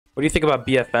What do you think about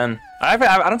BFN? I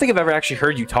don't think I've ever actually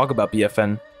heard you talk about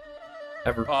BFN.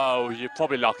 Ever. Oh, you're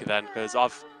probably lucky then, because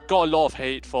I've got a lot of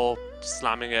hate for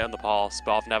slamming it in the past,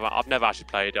 but I've never actually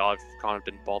played it. I've kind of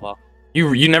didn't bother.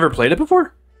 You never played it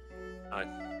before? No.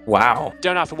 Wow.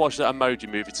 Don't have to watch the Emoji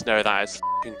Movie to know that it's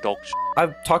fucking dog shit.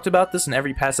 I've talked about this in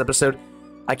every past episode.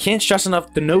 I can't stress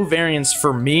enough, the no variants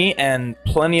for me and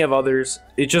plenty of others,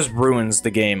 it just ruins the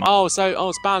game. Oh,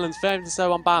 it's balanced. Variants are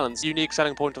so unbalanced. Unique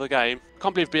selling point of the game.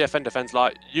 Can't believe BFN defends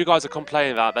like, you guys are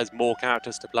complaining that there's more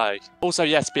characters to play. Also,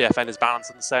 yes, BFN is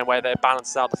balanced in the same way they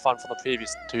balanced out the fun from the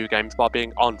previous 2 games by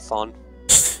being unfun.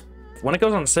 When it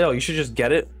goes on sale, you should just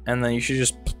get it, and then you should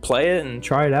just play it and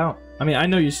try it out. I mean, I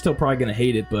know you're still probably gonna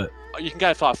hate it, but... You can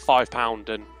get it for like £5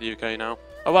 in the UK now.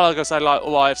 Oh, well, I gotta say, like,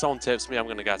 well, if someone tips me, I'm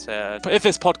gonna get it. But if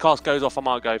this podcast goes off, I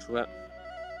might go for it.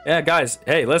 Yeah, guys,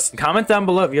 hey, listen, comment down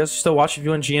below if you guys are still watching, if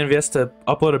you want GNVS to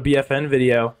upload a BFN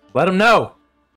video. Let them know.